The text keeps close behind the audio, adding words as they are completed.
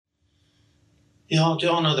Do you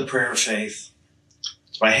all know the prayer of faith?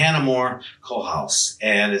 It's by Hannah More Kohlhaas.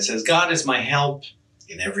 And it says, God is my help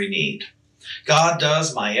in every need. God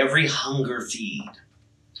does my every hunger feed.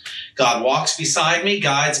 God walks beside me,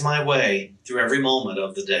 guides my way through every moment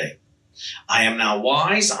of the day. I am now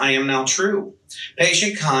wise, I am now true,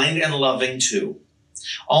 patient, kind, and loving too.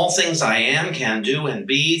 All things I am, can do, and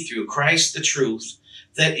be through Christ the truth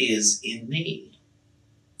that is in me.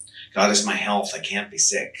 God is my health, I can't be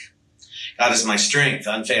sick. God is my strength,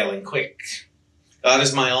 unfailing quick. God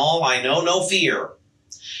is my all, I know no fear,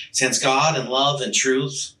 since God and love and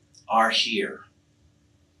truth are here.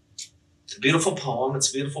 It's a beautiful poem, it's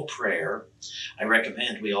a beautiful prayer. I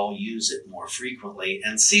recommend we all use it more frequently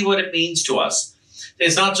and see what it means to us.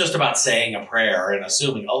 It's not just about saying a prayer and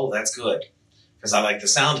assuming, oh, that's good, because I like the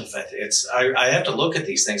sound of it. I have to look at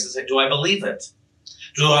these things and say, do I believe it?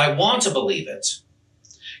 Do I want to believe it?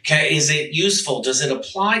 Okay, is it useful? Does it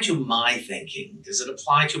apply to my thinking? Does it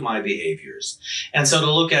apply to my behaviors? And so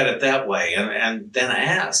to look at it that way and then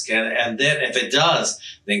ask. And then if it does,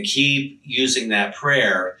 then keep using that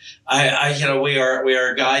prayer. We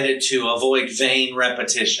are guided to avoid vain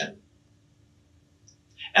repetition.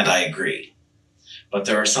 And I agree. But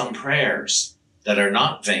there are some prayers that are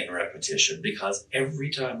not vain repetition because every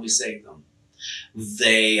time we say them,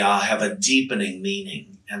 they have a deepening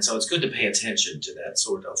meaning. And so it's good to pay attention to that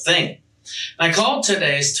sort of thing. And I called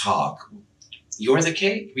today's talk, You're the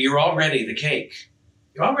Cake. You're already the cake.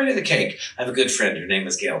 You're already the cake. I have a good friend. Her name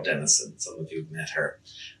is Gail Dennison. Some of you have met her.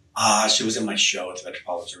 She was in my show at the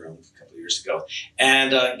Metropolitan Room a couple of years ago.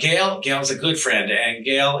 And Gail's a good friend. And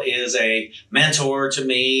Gail is a mentor to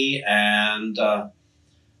me. And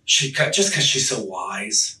just because she's so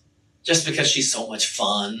wise, just because she's so much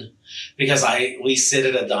fun, because we sit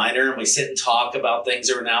at a diner and we sit and talk about things,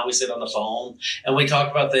 or now we sit on the phone and we talk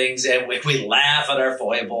about things and we laugh at our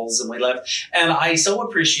foibles and we laugh. And I so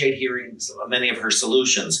appreciate hearing many of her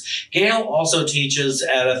solutions. Gail also teaches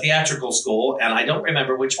at a theatrical school, and I don't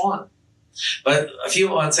remember which one. But a few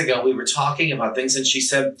months ago, we were talking about things, and she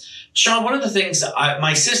said, Sean, one of the things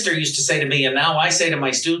my sister used to say to me, and now I say to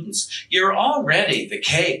my students, you're already the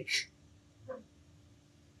cake.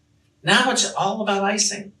 Now it's all about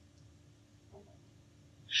icing.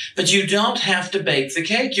 But you don't have to bake the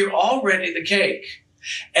cake. You're already the cake.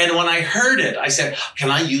 And when I heard it, I said, can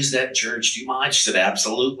I use that in church? Do you mind? She said,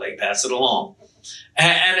 absolutely. Pass it along.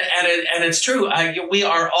 And it's true. We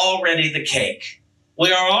are already the cake.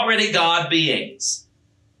 We are already God beings.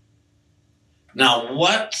 Now,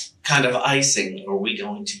 what kind of icing are we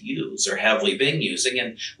going to use, or have we been using?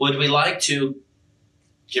 And would we like to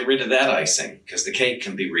get rid of that icing? Because the cake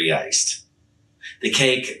can be re-iced. The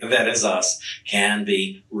cake that is us can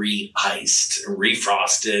be re-iced,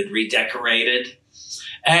 refrosted, redecorated.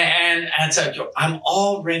 And so I'm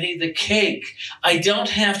already the cake. I don't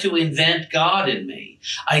have to invent God in me.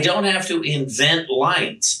 I don't have to invent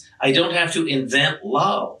light. I don't have to invent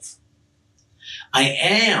love. I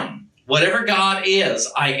am. Whatever God is,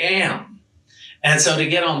 I am. And so to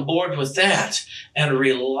get on board with that and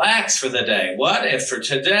relax for the day. What if for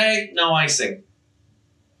today, no icing?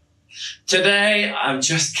 Today, I'm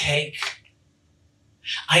just cake.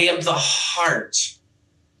 I am the heart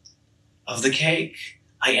of the cake.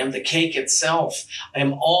 I am the cake itself. I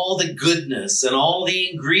am all the goodness and all the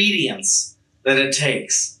ingredients that it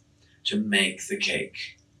takes to make the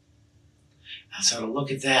cake. And so to look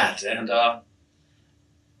at that, and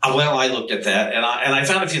I looked at that, and I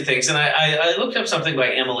found a few things, and I looked up something by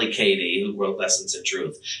Emily Cady, who wrote Lessons in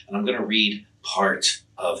Truth, and I'm going to read part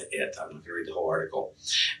of it. I'm not going to read the whole article.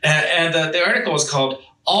 And the article is called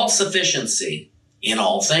All Sufficiency in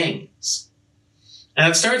All Things. And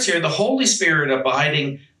it starts here, the Holy Spirit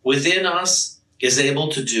abiding within us is able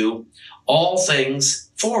to do all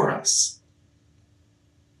things for us.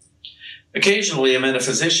 Occasionally, a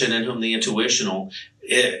metaphysician in whom the intuitional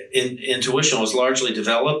is largely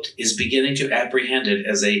developed is beginning to apprehend it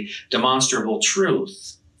as a demonstrable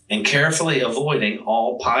truth, and carefully avoiding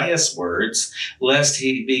all pious words, lest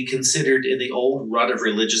he be considered in the old rut of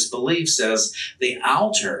religious belief, says the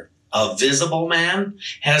outer, a visible man,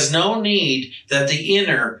 has no need that the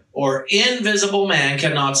inner or invisible man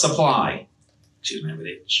cannot supply. Excuse me, I have an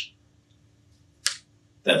itch.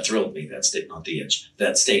 That thrilled me, that statement, not the itch.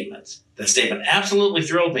 That statement absolutely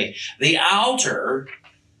thrilled me. The outer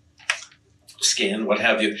skin, what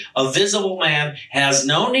have you, a visible man has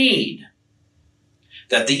no need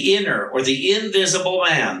that the inner or the invisible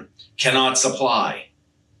man cannot supply.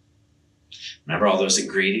 Remember all those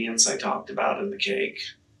ingredients I talked about in the cake?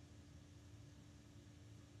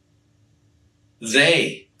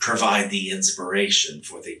 They provide the inspiration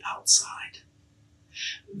for the outside.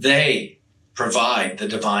 They provide the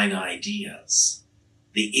divine ideas.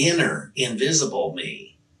 The inner, invisible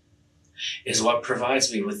me is what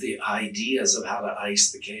provides me with the ideas of how to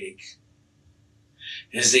ice the cake.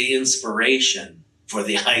 Is the inspiration for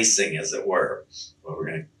the icing, as it were. Well, we're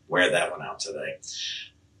going to wear that one out today.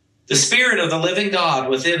 The Spirit of the living God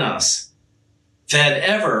within us, fed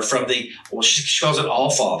ever from the, well, she calls it all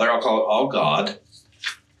Father, I'll call it all God.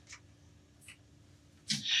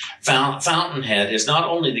 Fountainhead is not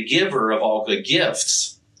only the giver of all good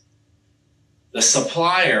gifts, the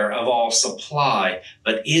supplier of all supply,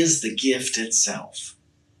 but is the gift itself.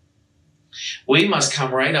 We must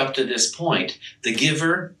come right up to this point. The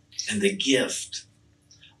giver and the gift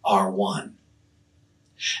are one.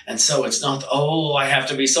 And so it's not, oh, I have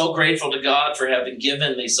to be so grateful to God for having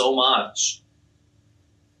given me so much.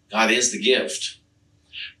 God is the gift.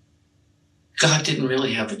 God didn't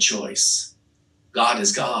really have a choice. God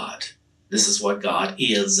is God. This is what God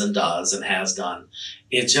is and does and has done.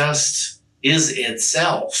 It just is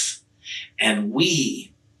itself. And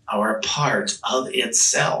we are a part of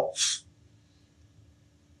itself.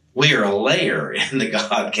 We are a layer in the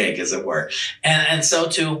God cake, as it were. And so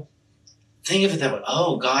to think of it that way,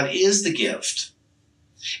 oh, God is the gift.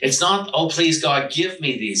 It's not, oh, please, God, give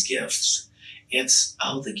me these gifts. It's,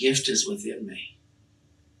 oh, the gift is within me.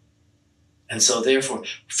 And so therefore,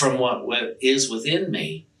 from what is within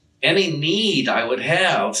me, any need I would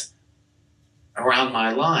have around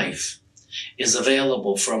my life is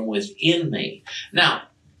available from within me. Now,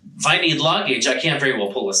 if I need luggage, I can't very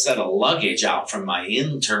well pull a set of luggage out from my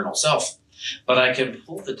internal self, but I can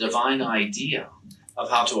pull the divine idea of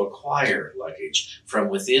how to acquire luggage from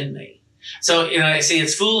within me. So, I see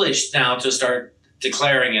it's foolish now to start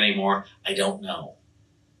declaring anymore, I don't know.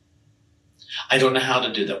 I don't know how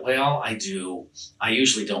to do that. Well, I do. I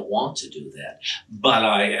usually don't want to do that. But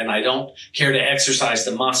I don't care to exercise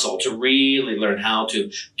the muscle to really learn how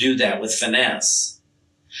to do that with finesse.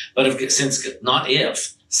 But since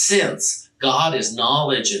God is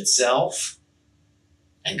knowledge itself,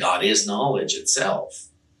 and God is knowledge itself,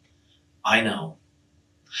 I know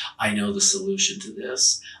the solution to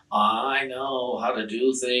this. I know how to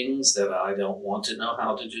do things that I don't want to know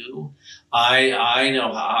how to do. I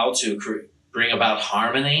know how to bring about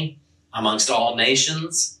harmony amongst all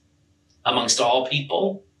nations, amongst all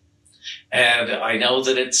people. And I know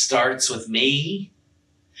that it starts with me.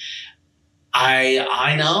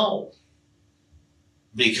 I know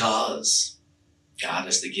because God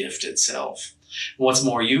is the gift itself. What's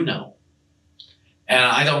more, you know. And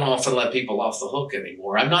I don't often let people off the hook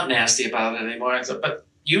anymore. I'm not nasty about it anymore. I said, but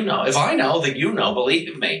you know. If I know, then you know.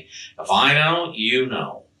 Believe me. If I know, you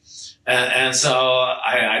know. And so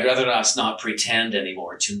I'd rather us not pretend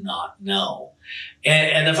anymore to not know.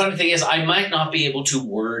 And the funny thing is, I might not be able to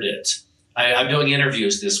word it. I'm doing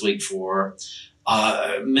interviews this week for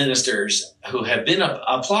ministers who have been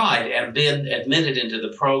applied and been admitted into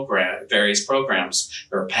the various programs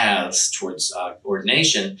or paths towards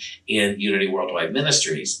ordination in Unity Worldwide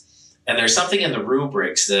Ministries. And there's something in the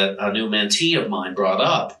rubrics that a new mentee of mine brought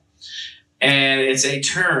up. And it's a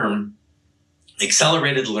term,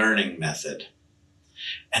 accelerated learning method.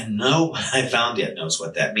 And nobody I found yet knows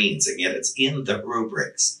what that means. And yet it's in the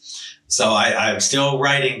rubrics. So I'm still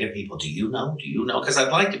writing to people. Do you know? Do you know? Because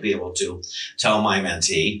I'd like to be able to tell my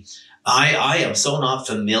mentee. I am so not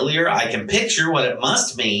familiar. I can picture what it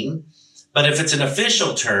must mean. But if it's an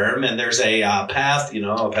official term and there's a path,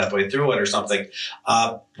 a pathway through it or something,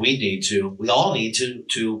 we all need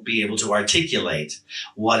to be able to articulate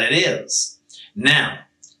what it is. Now,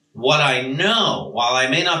 what I know, while I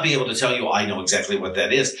may not be able to tell you I know exactly what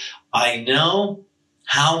that is, I know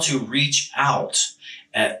how to reach out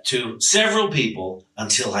to several people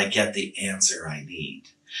until I get the answer I need.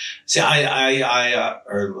 See,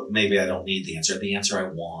 or maybe I don't need the answer I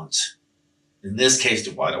want. In this case,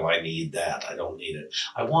 why do I need that? I don't need it.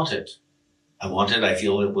 I want it. I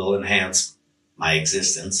feel it will enhance my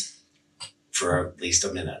existence for at least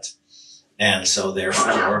a minute. And so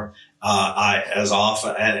therefore, as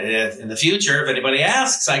often in the future, if anybody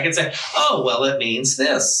asks, I can say, oh, well, it means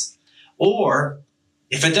this. Or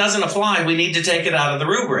if it doesn't apply, we need to take it out of the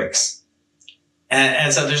rubrics.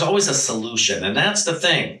 And so there's always a solution. And that's the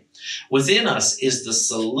thing. Within us is the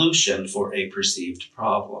solution for a perceived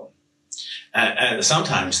problem. And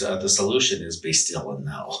sometimes the solution is be still and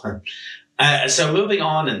know. So moving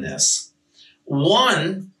on in this,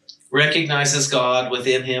 one recognizes God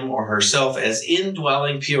within him or herself as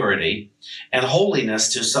indwelling purity and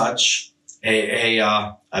holiness to such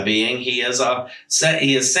a being. He is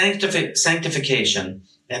sanctification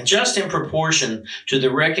And just in proportion to the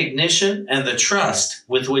recognition and the trust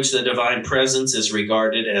with which the divine presence is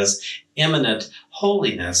regarded as immanent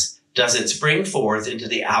holiness, does it spring forth into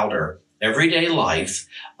the outer, everyday life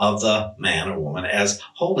of the man or woman as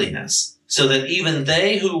holiness, so that even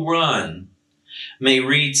they who run may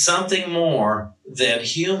read something more than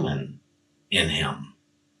human in him.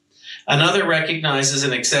 Another recognizes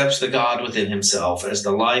and accepts the God within himself as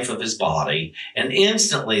the life of his body, and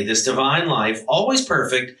instantly this divine life, always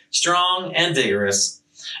perfect, strong, and vigorous,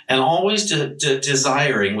 and always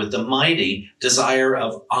desiring with the mighty desire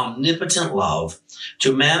of omnipotent love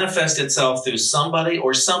to manifest itself through somebody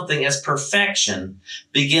or something as perfection,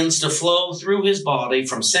 begins to flow through his body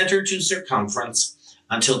from center to circumference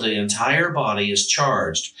until the entire body is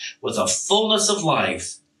charged with a fullness of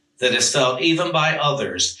life that is felt even by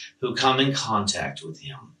others who come in contact with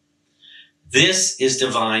him. This is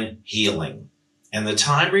divine healing, and the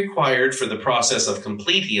time required for the process of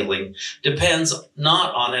complete healing depends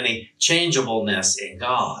not on any changeableness in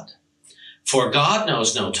God. For God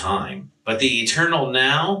knows no time, but the eternal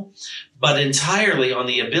now, but entirely on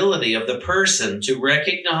the ability of the person to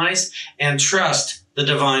recognize and trust the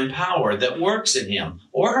divine power that works in him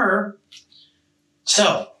or her.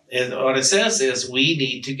 So, what it says is we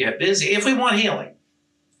need to get busy. If we want healing,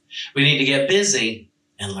 we need to get busy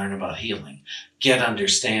and learn about healing, get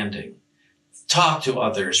understanding, talk to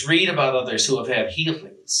others, read about others who have had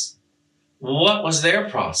healings. What was their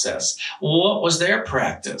process? What was their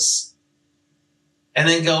practice? And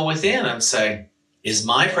then go within and say, is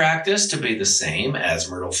my practice to be the same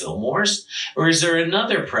as Myrtle Fillmore's? Or is there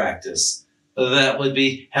another practice that would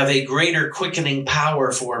have a greater quickening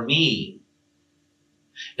power for me?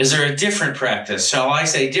 Is there a different practice? Shall I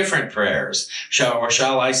say different prayers? Or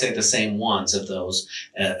shall I say the same ones as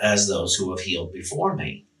those who have healed before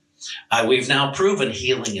me? We've now proven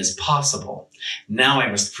healing is possible. Now I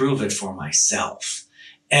must prove it for myself.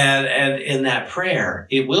 And in that prayer,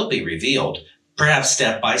 it will be revealed, perhaps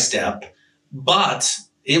step by step, but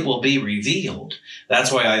it will be revealed.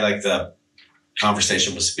 That's why I like the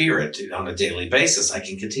conversation with Spirit on a daily basis. I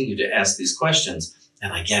can continue to ask these questions,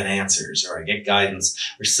 and I get answers, or I get guidance,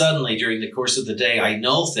 or suddenly during the course of the day, I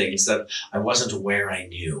know things that I wasn't aware I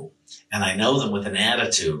knew. And I know them with an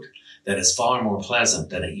attitude that is far more pleasant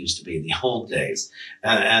than it used to be in the old days.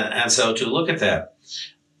 And so to look at that,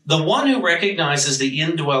 the one who recognizes the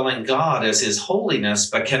indwelling God as his holiness,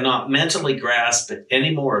 but cannot mentally grasp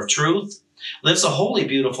any more of truth, lives a holy,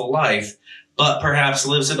 beautiful life, but perhaps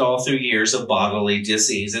lives it all through years of bodily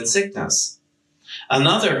disease and sickness.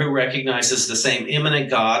 Another who recognizes the same immanent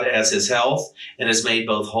God as his health and is made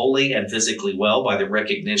both holy and physically well by the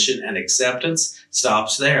recognition and acceptance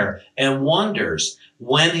stops there and wonders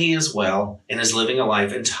when he is well and is living a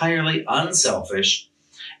life entirely unselfish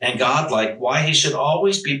and godlike, why he should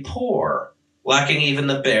always be poor, lacking even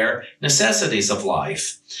the bare necessities of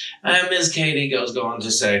life. And Ms. Katie goes on to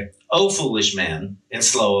say, "O foolish men, and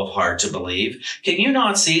slow of heart to believe, can you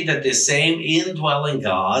not see that this same indwelling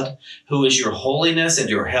God, who is your holiness and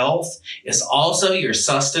your health, is also your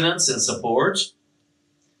sustenance and support?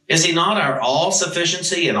 Is he not our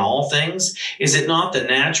all-sufficiency in all things? Is it not the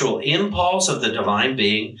natural impulse of the divine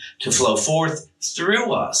being to flow forth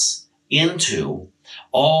through us into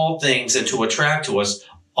all things and to attract to us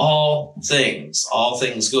all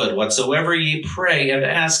things good, whatsoever ye pray and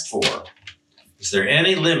ask for? Is there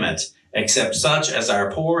any limit except such as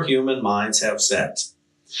our poor human minds have set?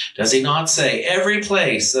 Does he not say, every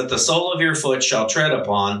place that the sole of your foot shall tread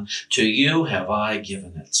upon, to you have I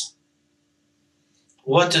given it?"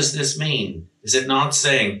 What does this mean? Is it not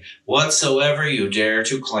saying, whatsoever you dare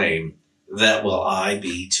to claim, that will I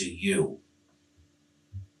be to you?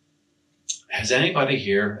 Has anybody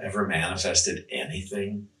here ever manifested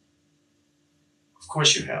anything? Of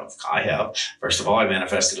course you have. I have. First of all, I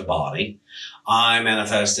manifested a body. I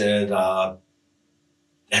manifested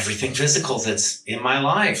everything physical that's in my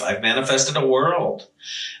life. I've manifested a world.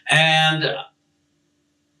 And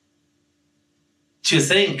to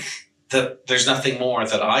think that there's nothing more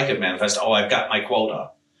that I could manifest. Oh, I've got my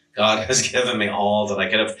quota. God has given me all that I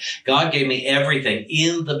could have. God gave me everything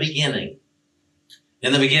in the beginning.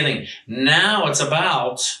 In the beginning. Now it's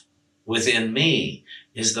about within me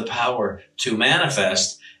is the power to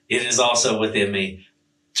manifest. It is also within me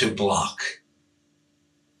to block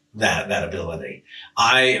that ability.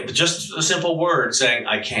 Just a simple word saying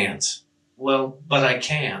I can't. Well, but I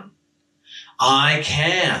can. I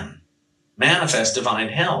can manifest divine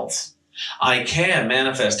health. I can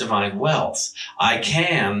manifest divine wealth. I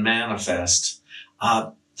can manifest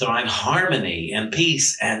divine harmony and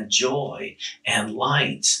peace and joy and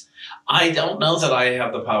light I don't know that I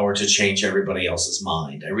have the power to change everybody else's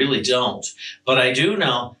mind. I really don't. But I do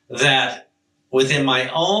know that within my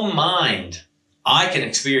own mind, I can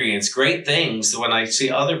experience great things when I see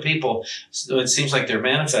other people. It seems like they're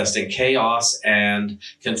manifesting chaos and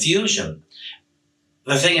confusion.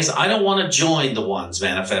 The thing is, I don't want to join the ones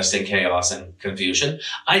manifesting chaos and confusion.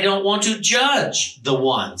 I don't want to judge the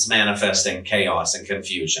ones manifesting chaos and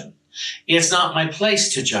confusion. It's not my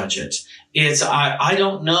place to judge it. I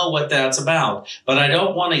don't know what that's about, but I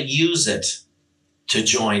don't want to use it to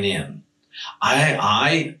join in.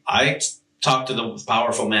 I talk to the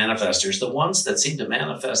powerful manifestors, the ones that seem to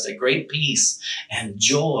manifest a great peace and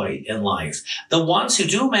joy in life. The ones who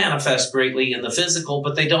do manifest greatly in the physical,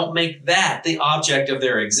 but they don't make that the object of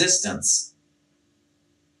their existence.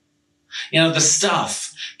 The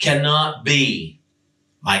stuff cannot be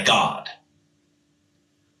my God.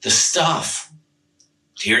 The stuff,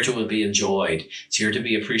 it's here to be enjoyed. It's here to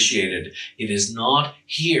be appreciated. It is not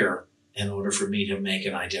here in order for me to make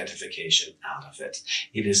an identification out of it.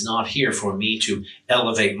 It is not here for me to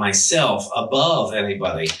elevate myself above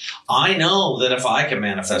anybody. I know that if I can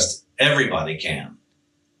manifest, everybody can.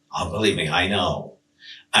 Believe me, I know.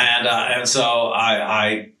 And so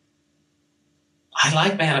I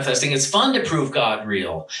like manifesting. It's fun to prove God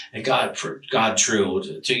real and God true,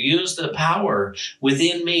 to use the power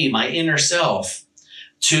within me, my inner self,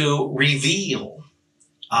 to reveal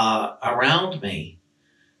around me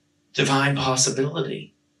divine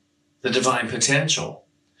possibility, the divine potential.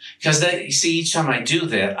 Because you see, each time I do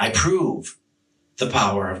that, I prove the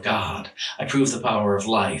power of God. I prove the power of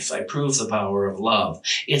life. I prove the power of love.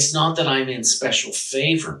 It's not that I'm in special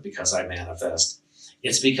favor because I manifest.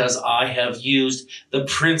 It's because I have used the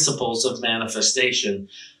principles of manifestation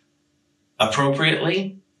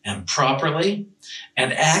appropriately and properly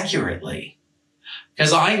and accurately.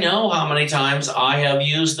 Because I know how many times I have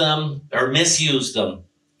used them or misused them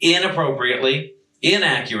inappropriately,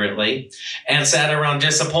 inaccurately, and sat around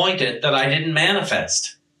disappointed that I didn't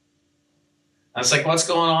manifest. I was like, what's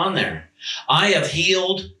going on there? I have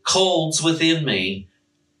healed colds within me,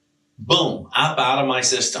 boom, up out of my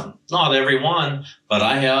system. Not every one, but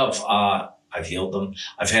I have. I've healed them.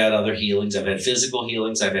 I've had other healings. I've had physical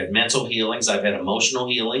healings. I've had mental healings. I've had emotional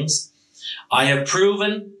healings. I have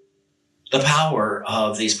proven the power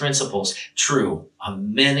of these principles true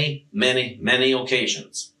on many, many, many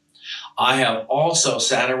occasions. I have also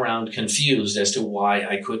sat around confused as to why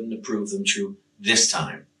I couldn't prove them true this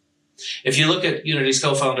time. If you look at Unity's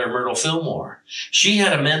co-founder, Myrtle Fillmore, she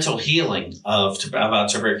had a mental healing about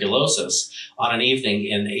tuberculosis on an evening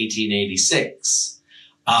in 1886.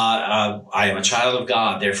 I am a child of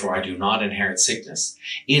God, therefore I do not inherit sickness.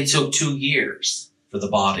 It took 2 years for the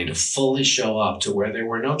body to fully show up to where there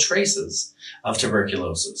were no traces of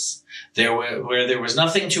tuberculosis. Where there was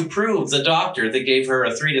nothing to prove the doctor that gave her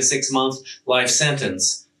a 3 to 6 month life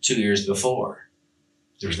sentence 2 years before.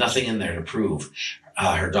 There was nothing in there to prove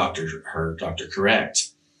her doctor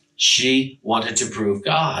correct. She wanted to prove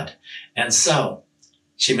God. And so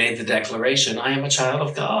she made the declaration, I am a child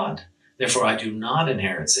of God. Therefore, I do not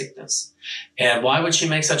inherit sickness. And why would she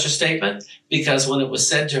make such a statement? Because when it was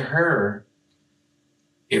said to her,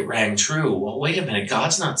 it rang true. Well, wait a minute,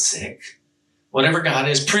 God's not sick. Whatever God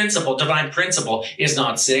is, divine principle is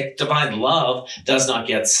not sick. Divine love does not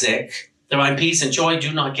get sick. Divine peace and joy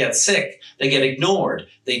do not get sick. They get ignored.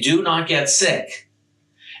 They do not get sick.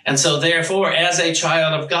 And so therefore, as a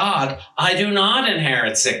child of God, I do not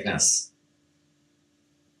inherit sickness.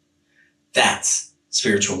 That's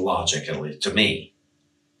spiritual logic, at least to me.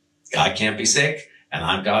 God can't be sick, and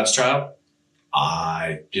I'm God's child.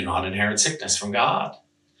 I do not inherit sickness from God.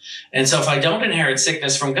 And so if I don't inherit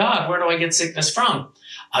sickness from God, where do I get sickness from?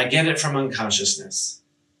 I get it from unconsciousness.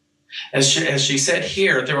 As she said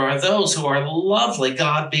here, there are those who are lovely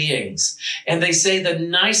God beings, and they say the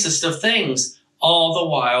nicest of things, all the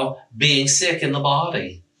while being sick in the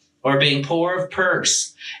body or being poor of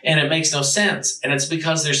purse. And it makes no sense. And it's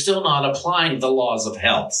because they're still not applying the laws of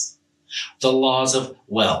health, the laws of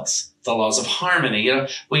wealth, the laws of harmony.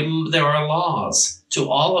 There are laws to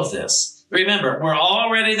all of this. Remember, we're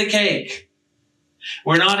already the cake.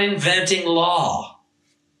 We're not inventing law.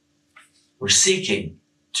 We're seeking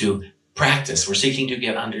to practice. We're seeking to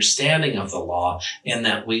get understanding of the law in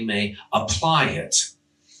that we may apply it.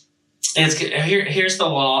 Here's the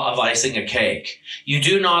law of icing a cake. You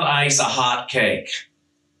do not ice a hot cake.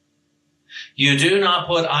 You do not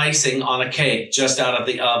put icing on a cake just out of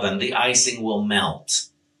the oven. The icing will melt.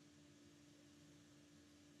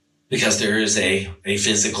 Because there is a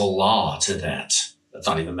physical law to that. That's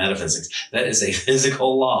not even metaphysics. That is a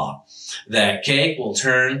physical law. That cake will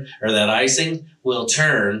turn, or that icing will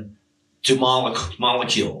turn to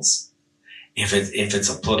molecules if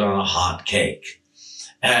it's put on a hot cake.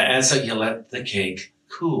 And so you let the cake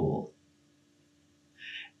cool.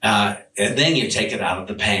 And then you take it out of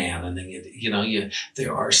the pan, and then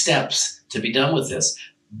there are steps to be done with this.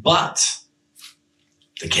 But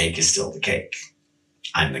the cake is still the cake.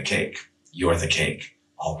 I'm the cake. You're the cake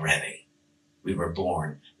already. We were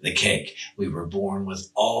born the cake. We were born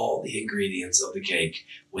with all the ingredients of the cake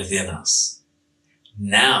within us.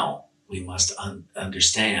 Now we must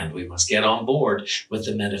understand, we must get on board with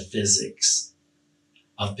the metaphysics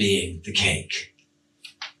of being the cake.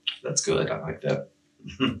 That's good. I like that.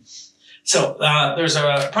 So there's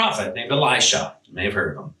a prophet named Elisha. You may have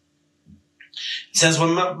heard of him. It says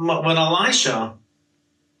when Elisha...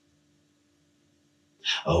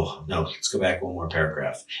 Oh, no, let's go back one more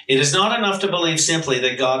paragraph. It is not enough to believe simply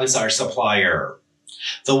that God is our supplier.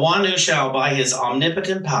 The one who shall, by his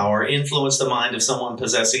omnipotent power, influence the mind of someone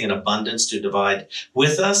possessing an abundance to divide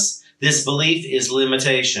with us, this belief is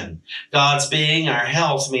limitation. God's being our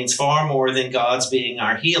health means far more than God's being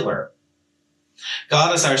our healer.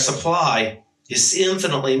 God as our supply is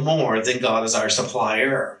infinitely more than God as our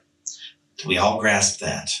supplier. Do we all grasp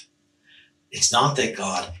that? It's not that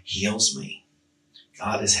God heals me.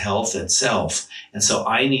 God is health itself. And so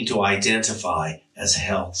I need to identify as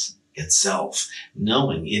health itself,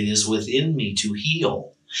 knowing it is within me to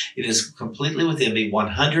heal. It is completely within me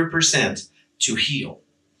 100% to heal.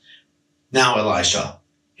 Now, Elisha,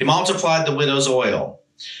 he multiplied the widow's oil.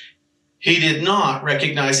 He did not,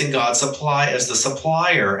 recognizing God's supply as the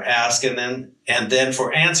supplier, ask and then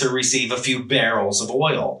for answer receive a few barrels of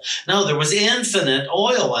oil. No, there was infinite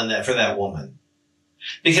oil in that for that woman.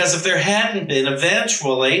 Because if there hadn't been,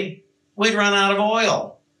 eventually, we'd run out of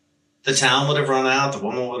oil. The town would have run out, the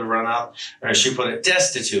woman would have run out, or as she put it,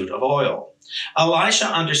 destitute of oil. Elisha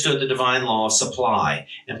understood the divine law of supply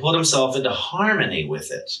and put himself into harmony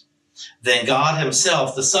with it. Then God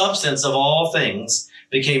himself, the substance of all things,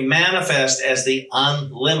 became manifest as the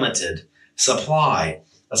unlimited supply,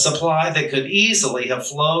 a supply that could easily have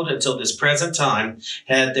flowed until this present time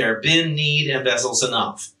had there been need and vessels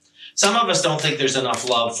enough. Some of us don't think there's enough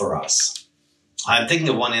love for us. I'm thinking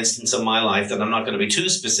of one instance of my life that I'm not going to be too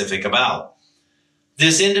specific about.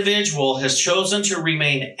 This individual has chosen to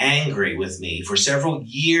remain angry with me for several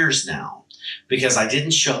years now because I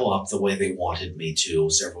didn't show up the way they wanted me to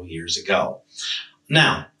several years ago.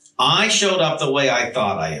 Now, I showed up the way I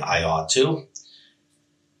thought I ought to,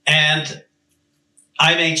 and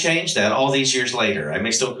I may change that all these years later. I may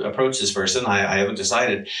still approach this person. I haven't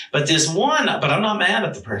decided. But I'm not mad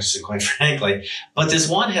at the person, quite frankly. But this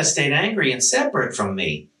one has stayed angry and separate from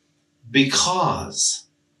me because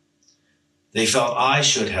they felt I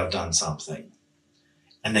should have done something.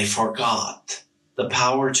 And they forgot the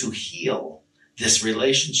power to heal this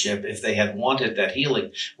relationship if they had wanted that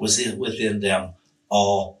healing was within them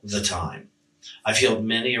all the time. I've healed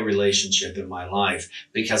many a relationship in my life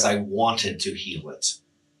because I wanted to heal it,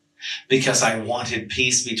 because I wanted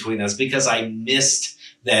peace between us, because I missed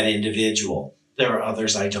that individual. There are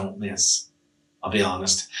others I don't miss. I'll be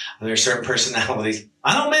honest. There are certain personalities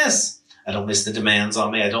I don't miss. I don't miss the demands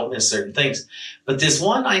on me. I don't miss certain things. But this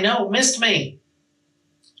one I know missed me.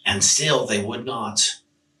 And still they would not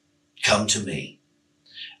come to me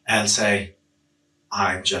and say,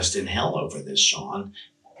 I'm just in hell over this, Sean.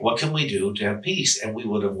 What can we do to have peace? And we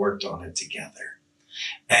would have worked on it together.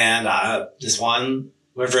 And this one,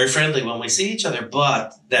 we're very friendly when we see each other,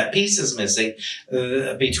 but that piece is missing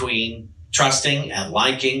between trusting and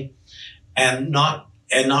liking and not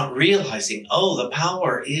realizing, the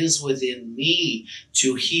power is within me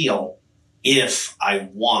to heal if I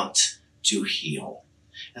want to heal.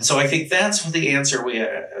 And so I think that's what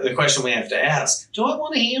the question we have to ask. Do I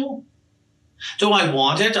want to heal? Do I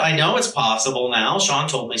want it? I know it's possible now. Sean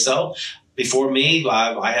told me so. Before me,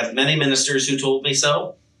 I have many ministers who told me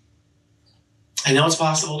so. I know it's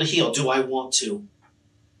possible to heal. Do I want to?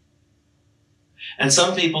 And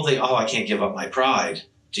some people think, I can't give up my pride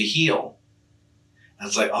to heal. And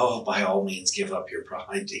it's like, by all means, give up your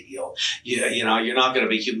pride to heal. You're not going to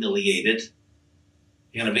be humiliated.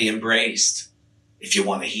 You're going to be embraced if you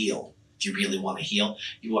want to heal. If you really want to heal,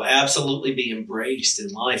 you will absolutely be embraced in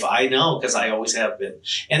life. I know, because I always have been.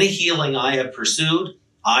 Any healing I have pursued,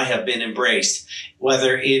 I have been embraced.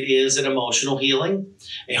 Whether it is an emotional healing,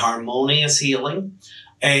 a harmonious healing,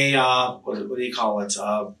 a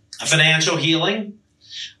financial healing,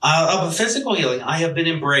 a physical healing, I have been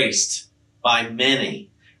embraced by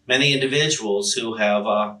many individuals who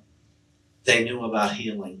have they knew about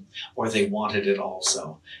healing, or they wanted it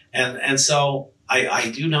also. And so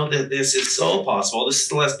I do know that this is so possible. This is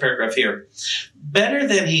the last paragraph here. Better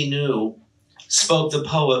than he knew, spoke the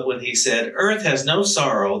poet when he said, earth has no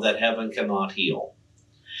sorrow that heaven cannot heal.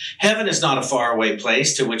 Heaven is not a faraway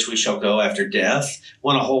place to which we shall go after death,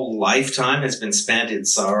 when a whole lifetime has been spent in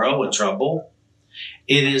sorrow and trouble.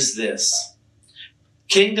 It is this: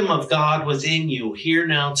 kingdom of God within you, here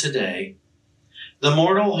now today. The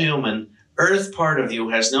mortal human, earth part of you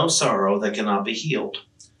has no sorrow that cannot be healed,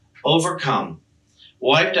 overcome,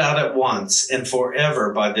 wiped out at once and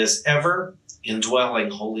forever by this ever indwelling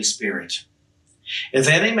Holy Spirit. If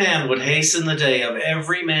any man would hasten the day of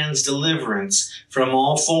every man's deliverance from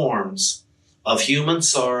all forms of human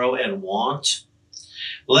sorrow and want,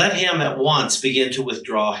 let him at once begin to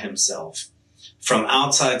withdraw himself from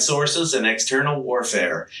outside sources and external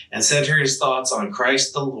warfare and center his thoughts on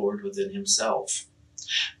Christ the Lord within himself.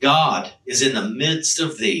 God is in the midst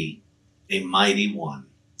of thee, a mighty one.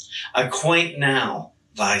 Acquaint now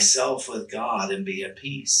thyself with God and be at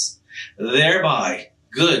peace. Thereby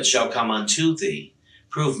good shall come unto thee.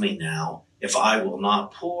 Prove me now, if I will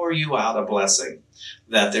not pour you out a blessing,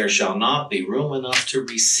 that there shall not be room enough to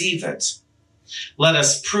receive it. Let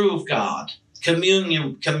us prove God.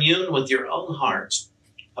 Commune with your own heart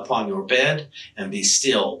upon your bed, and be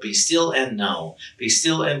still and know, be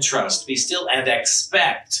still and trust, be still and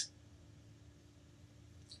expect.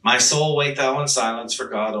 My soul, wait thou in silence for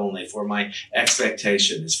God only, for my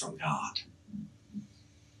expectation is from God.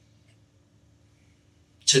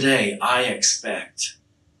 Today, I expect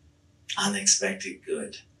unexpected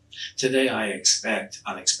good. Today, I expect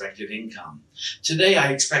unexpected income. Today,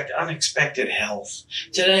 I expect unexpected health.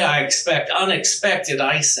 Today, I expect unexpected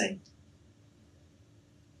icing.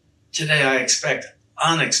 Today, I expect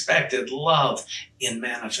unexpected love in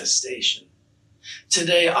manifestation.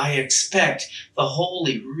 Today, I expect the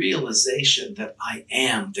holy realization that I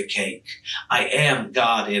am the cake. I am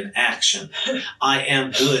God in action. I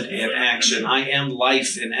am good in action. I am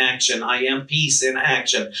life in action. I am peace in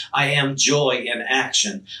action. I am joy in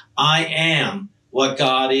action. I am what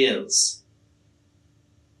God is.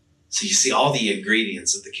 So you see, all the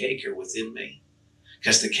ingredients of the cake are within me,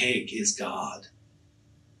 because the cake is God.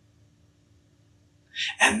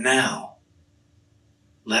 And now,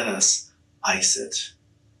 let us ice it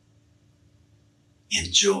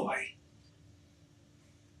in joy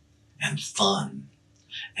and fun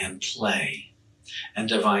and play and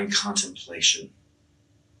divine contemplation.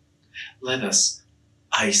 Let us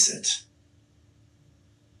ice it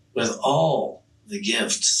with all the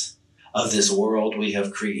gifts of this world we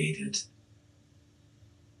have created.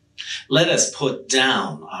 Let us put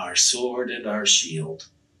down our sword and our shield,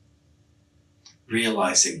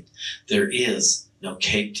 realizing there is no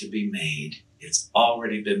cake to be made. It's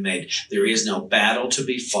already been made. There is no battle to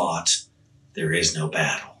be fought. There is no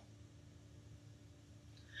battle.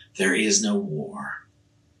 There is no war.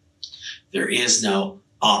 There is no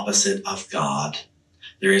opposite of God.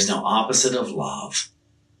 There is no opposite of love.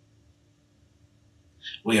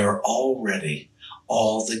 We are already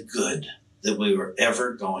all the good that we were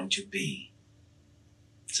ever going to be.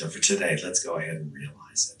 So for today, let's go ahead and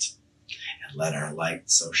realize it and let our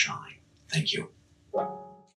light so shine. Thank you.